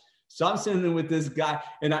about. So I'm sitting there with this guy,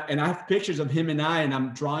 and I have pictures of him and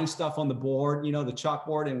I'm drawing stuff on the board, you know, the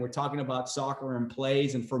chalkboard, and we're talking about soccer and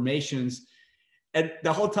plays and formations. And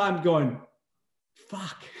the whole time going,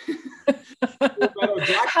 fuck.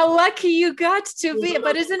 How lucky you got to be.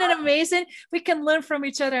 But isn't it amazing? We can learn from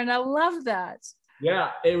each other, and I love that.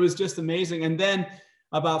 Yeah, it was just amazing. And then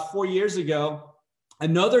about 4 years ago,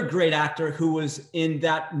 another great actor who was in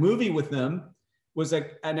that movie with them was an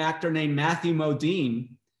actor named Matthew Modine,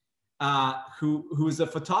 who was a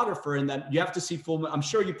photographer. And that you have to see full. I'm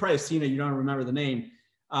sure you probably have seen it. You don't remember the name.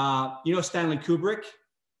 You know Stanley Kubrick?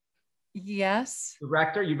 Yes.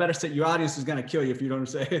 Director. You better say, your audience is going to kill you if you don't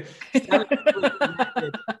say it.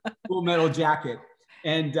 Full Metal Jacket.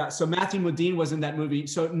 And so Matthew Modine was in that movie.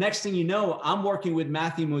 So next thing you know, I'm working with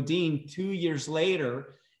Matthew Modine 2 years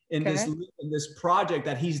later in this project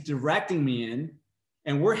that he's directing me in.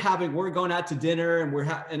 and we're going out to dinner, and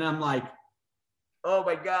and I'm like, oh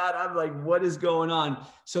my God, I'm like, what is going on?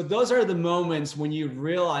 So those are the moments when you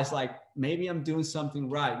realize, like, maybe I'm doing something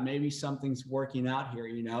right. Maybe something's working out here,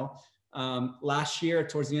 you know? Last year,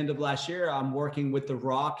 towards the end of last year, I'm working with The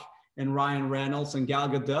Rock and Ryan Reynolds and Gal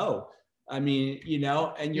Gadot. I mean, you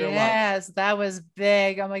know, and you're like, yes, that was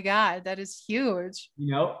big. Oh my God, that is huge.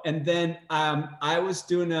 you know, and then I was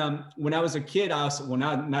doing, when I was a kid,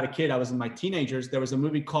 not a kid, I was in my teenagers, there was a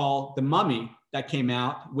movie called The Mummy that came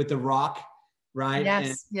out with The Rock, right?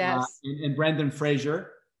 Yes, yes. And Brendan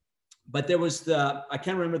Fraser. But there was I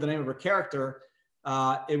can't remember the name of her character.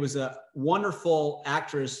 It was a wonderful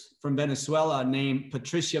actress from Venezuela named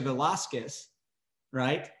Patricia Velasquez,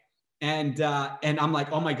 right? And I'm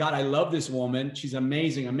like, oh my God, I love this woman. She's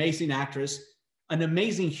amazing, amazing actress, an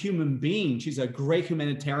amazing human being. She's a great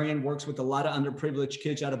humanitarian, works with a lot of underprivileged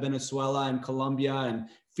kids out of Venezuela and Colombia, and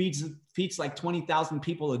feeds like 20,000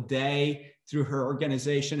 people a day through her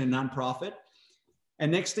organization and nonprofit.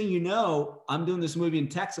 And next thing you know, I'm doing this movie in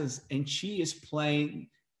Texas, and she's playing.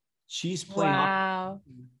 Wow.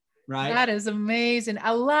 Right. That is amazing.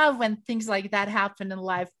 I love when things like that happen in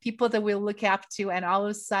life. People that we look up to, and all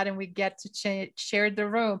of a sudden we get to share the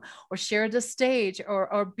room or share the stage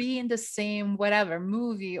or be in the same whatever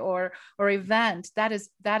movie or event. That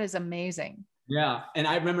is amazing. Yeah. And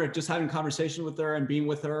I remember just having a conversation with her and being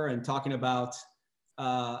with her and talking about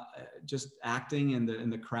just acting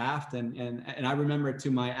and the craft. And I remember, to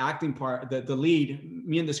my acting part, the lead,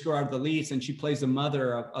 me and this girl are the leads, and she plays the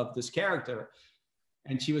mother of this character.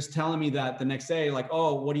 And she was telling me that the next day, like,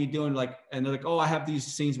 oh, what are you doing? Like, and they're like, oh, I have these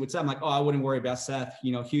scenes with Seth. I'm like, oh, I wouldn't worry about Seth.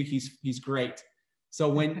 You know, he's great. So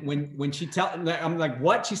when she I'm like,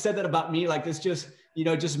 what? She said that about me? Like, this just, you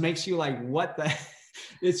know, just makes you like, what the,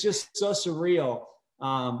 it's just so surreal.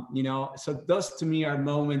 You know, so those to me are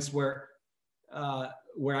moments where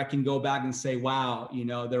I can go back and say, wow, you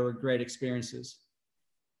know, there were great experiences.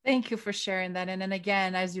 Thank you for sharing that. And then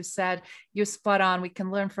again, as you said, you're spot on. We can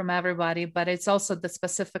learn from everybody, but it's also the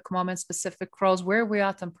specific moments, specific roles where we're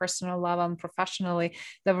at on personal level and professionally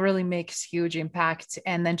that really makes huge impact,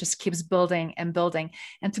 and then just keeps building and building.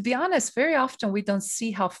 And to be honest, very often we don't see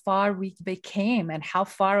how far we became and how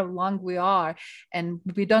far along we are. And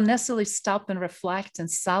we don't necessarily stop and reflect and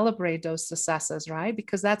celebrate those successes, right?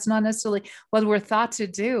 Because that's not necessarily what we're thought to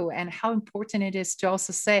do. And how important it is to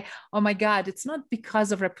also say, oh my God, it's not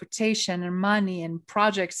because of reputation and money and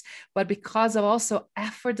projects, but because of also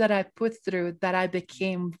effort that I put through, that I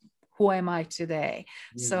became who am I today.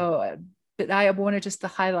 Yeah. So I wanted just to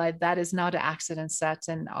highlight that is not an accident, Seth,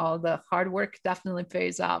 and all the hard work definitely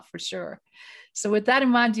pays off for sure. So with that in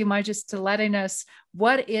mind, do you mind just letting us,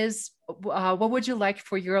 what would you like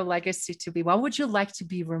for your legacy to be? What would you like to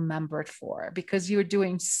be remembered for? Because you're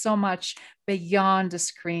doing so much beyond the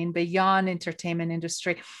screen, beyond entertainment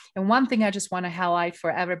industry. And one thing I just want to highlight for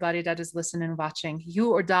everybody that is listening and watching,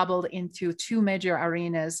 you are dabbled into two major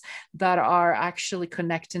arenas that are actually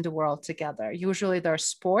connecting the world together. Usually they're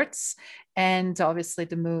sports and obviously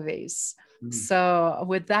the movies. So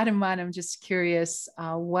with that in mind, I'm just curious,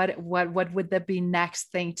 what would that be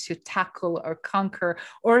next thing to tackle or conquer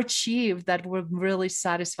or achieve that would really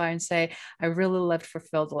satisfy and say, I really lived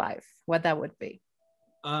fulfilled life, what that would be?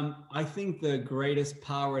 I think the greatest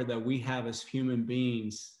power that we have as human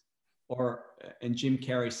beings, and Jim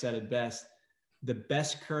Carrey said it best, the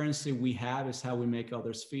best currency we have is how we make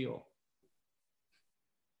others feel.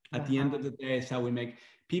 At the end of the day, it's how we make,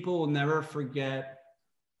 people will never forget.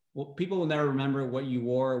 Well, people will never remember what you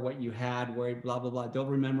wore, what you had, where blah, blah, blah. They'll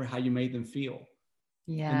remember how you made them feel.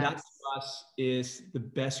 Yeah. And that to us is the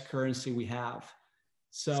best currency we have.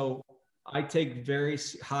 So I take very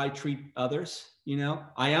high treat others. You know,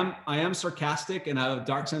 I am sarcastic and I have a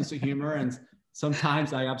dark sense of humor, and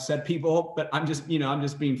sometimes I upset people, but I'm just being,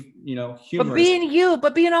 humorous.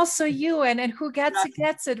 But being also you, and who gets it,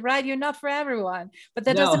 gets it, right? You're not for everyone, but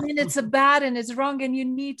that doesn't mean it's a bad and it's wrong. And you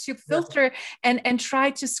need to filter and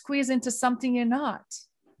try to squeeze into something you're not.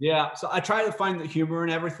 Yeah. So I try to find the humor in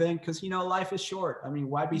everything, because, life is short. I mean,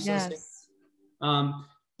 why be so serious?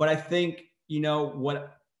 But I think,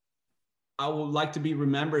 what I would like to be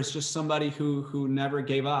remembered is just somebody who never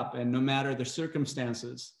gave up, and no matter the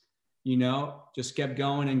circumstances, just kept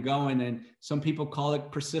going and going. And some people call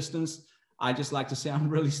it persistence. I just like to say I'm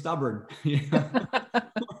really stubborn.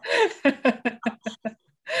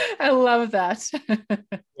 I love that.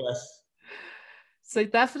 Yes. So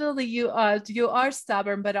definitely you are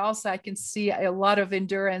stubborn, but also I can see a lot of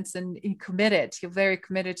endurance and committed. You're very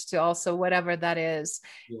committed to also whatever that is,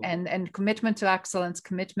 and commitment to excellence,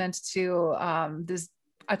 commitment to this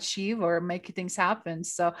achieve or make things happen.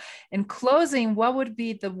 So in closing, what would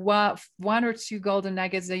be the one or two golden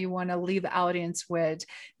nuggets that you want to leave the audience with,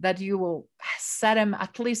 that you will set them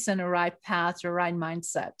at least in the right path or right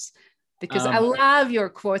mindset? Because I love your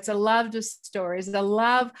quotes. I love the stories. I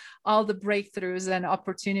love all the breakthroughs and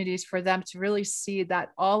opportunities for them to really see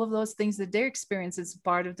that all of those things that they experience is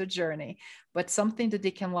part of the journey, but something that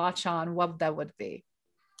they can latch on, what that would be.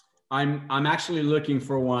 I'm actually looking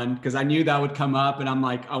for one because I knew that would come up, and I'm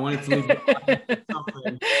like, I wanted to leave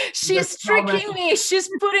something. She's tricking me. She's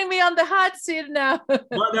putting me on the hot seat now.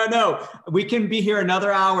 No. We can be here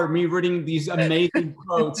another hour, me reading these amazing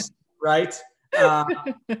quotes, right?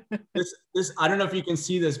 This I don't know if you can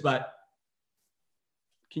see this, but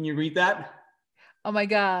can you read that? Oh my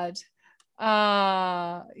God.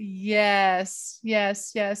 Yes. I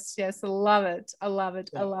love it. I love it.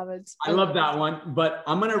 I love that one, but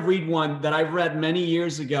I'm going to read one that I read many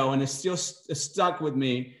years ago and it's still stuck with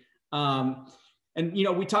me. And,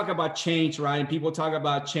 we talk about change, right? And people talk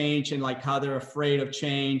about change and like how they're afraid of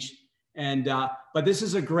change. And, but this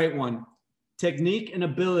is a great one. Technique and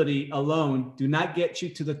ability alone do not get you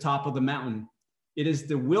to the top of the mountain. It is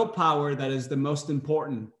the willpower that is the most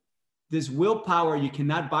important. This willpower you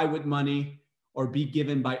cannot buy with money or be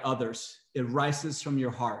given by others. It rises from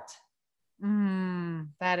your heart.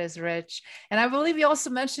 That is rich. And I believe you also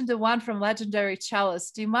mentioned the one from Legendary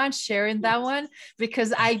Cellist. Do you mind sharing that one?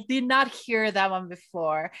 Because I did not hear that one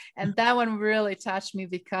before. And that one really touched me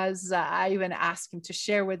because I even asked him to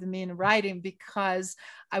share with me in writing because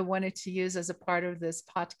I wanted to use as a part of this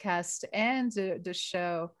podcast and the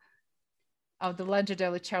show of the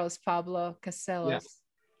legendary cellist Pablo Casellas. Yes.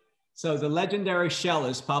 So the legendary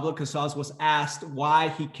cellist Pablo Casals was asked why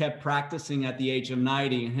he kept practicing at the age of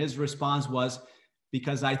 90. And his response was,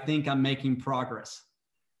 because I think I'm making progress.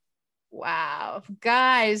 Wow.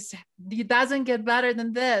 Guys, it doesn't get better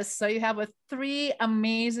than this. So you have 3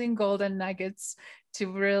 amazing golden nuggets to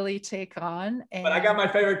really take on. And but I got my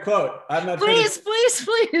favorite quote. I'm not please.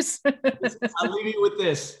 I'll leave you with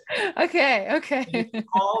this. Okay.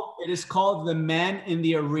 It is called The Man in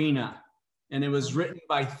the Arena. And it was written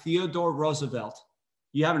by Theodore Roosevelt.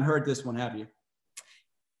 You haven't heard this one, have you?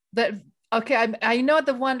 I know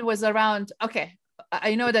the one was around. Okay.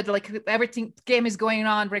 I know that like everything game is going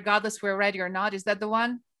on regardless we're ready or not. Is that the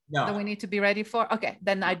one that we need to be ready for? Okay,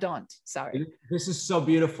 then I don't. Sorry. This is so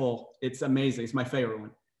beautiful. It's amazing. It's my favorite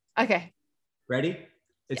one. Okay. Ready?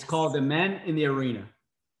 It's called The Man in the Arena.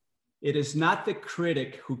 It is not the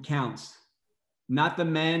critic who counts, not the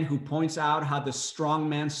man who points out how the strong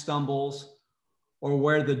man stumbles or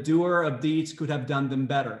where the doer of deeds could have done them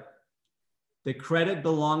better. The credit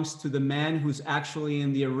belongs to the man who's actually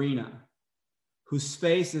in the arena, whose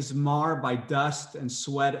face is marred by dust and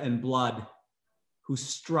sweat and blood, who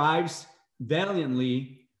strives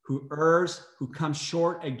valiantly, who errs, who comes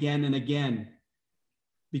short again and again,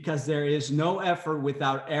 because there is no effort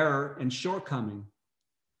without error and shortcoming,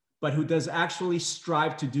 but who does actually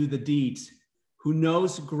strive to do the deeds, who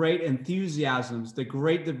knows great enthusiasms, the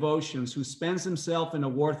great devotions, who spends himself in a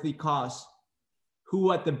worthy cause,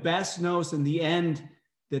 who at the best knows in the end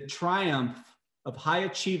the triumph of high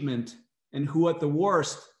achievement, and who at the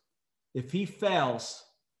worst, if he fails,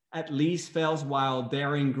 at least fails while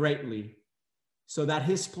daring greatly, so that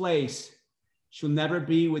his place should never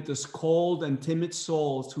be with those cold and timid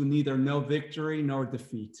souls who neither know victory nor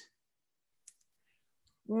defeat.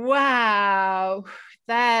 Wow,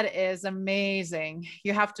 that is amazing.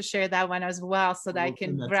 You have to share that one as well so that I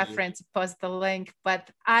can reference, post the link. But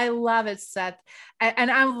I love it, Seth. And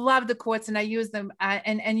I love the quotes and I use them.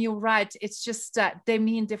 And you're right. It's just they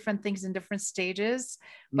mean different things in different stages,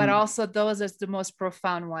 but also those are the most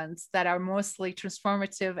profound ones that are mostly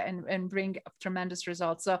transformative and bring tremendous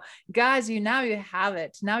results. So guys, now you have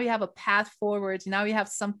it. Now you have a path forward. Now you have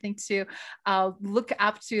something to look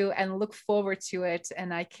up to and look forward to it.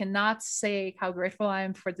 And I cannot say how grateful I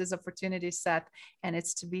am for this opportunity, Seth, and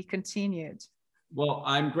it's to be continued. Well,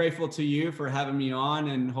 I'm grateful to you for having me on,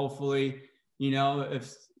 and hopefully,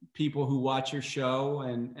 if people who watch your show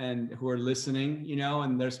and who are listening,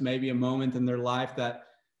 and there's maybe a moment in their life that,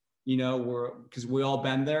 because we all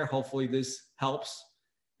been there, hopefully this helps,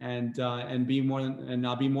 and I'll be more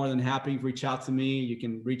than happy. Reach out to me. You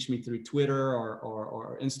can reach me through Twitter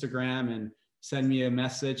or Instagram and send me a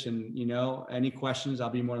message, and any questions,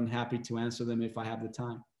 I'll be more than happy to answer them if I have the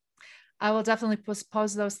time. I will definitely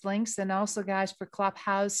post those links. And also, guys, for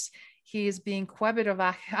Clubhouse, he is being quite a bit of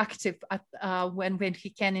active when he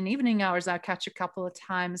can in evening hours. I catch a couple of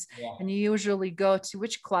times. Yeah. And you usually go to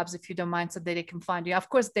which clubs, if you don't mind, so that they can find you? Of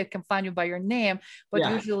course, they can find you by your name, but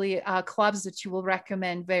Yeah. usually clubs that you will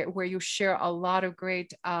recommend where you share a lot of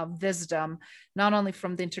great wisdom, not only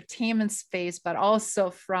from the entertainment space, but also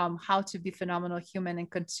from how to be a phenomenal human and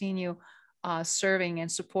continue serving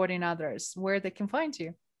and supporting others, where they can find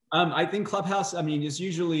you. I think Clubhouse, I mean, it's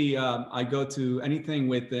usually, I go to anything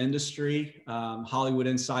with the industry, Hollywood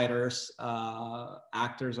insiders,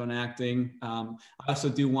 actors on acting. I also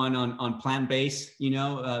do one on plant-based,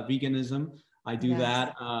 veganism. I do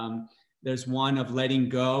that. There's one of letting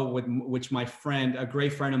go, which my friend, a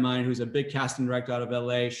great friend of mine, who's a big casting director out of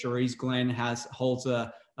LA, Charisse Glenn, holds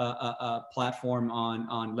a platform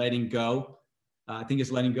on letting go. I think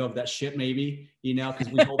it's letting go of that shit, maybe, because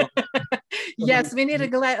we hold on. Yes, we need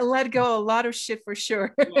to let go a lot of shit for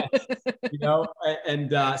sure.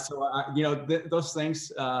 Yes, those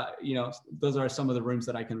things, those are some of the rooms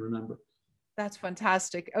that I can remember. That's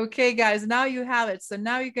fantastic. Okay, guys, now you have it. So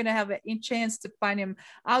now you're going to have a chance to find him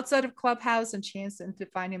outside of Clubhouse and chance to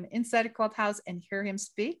find him inside of Clubhouse and hear him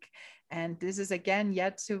speak. And this is, again,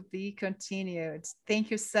 yet to be continued.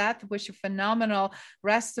 Thank you, Seth. Wish you phenomenal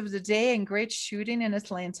rest of the day and great shooting in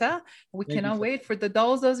Atlanta. We cannot wait for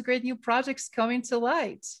those great new projects coming to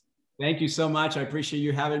light. Thank you so much. I appreciate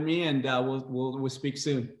you having me, and we'll speak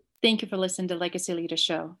soon. Thank you for listening to Legacy Leader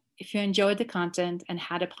Show. If you enjoyed the content and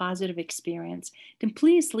had a positive experience, then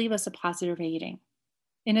please leave us a positive rating.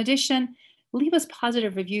 In addition, leave us a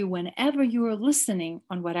positive review whenever you are listening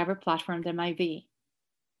on whatever platform there might be.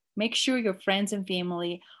 Make sure your friends and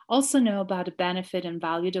family also know about the benefit and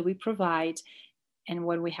value that we provide and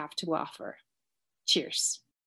what we have to offer. Cheers.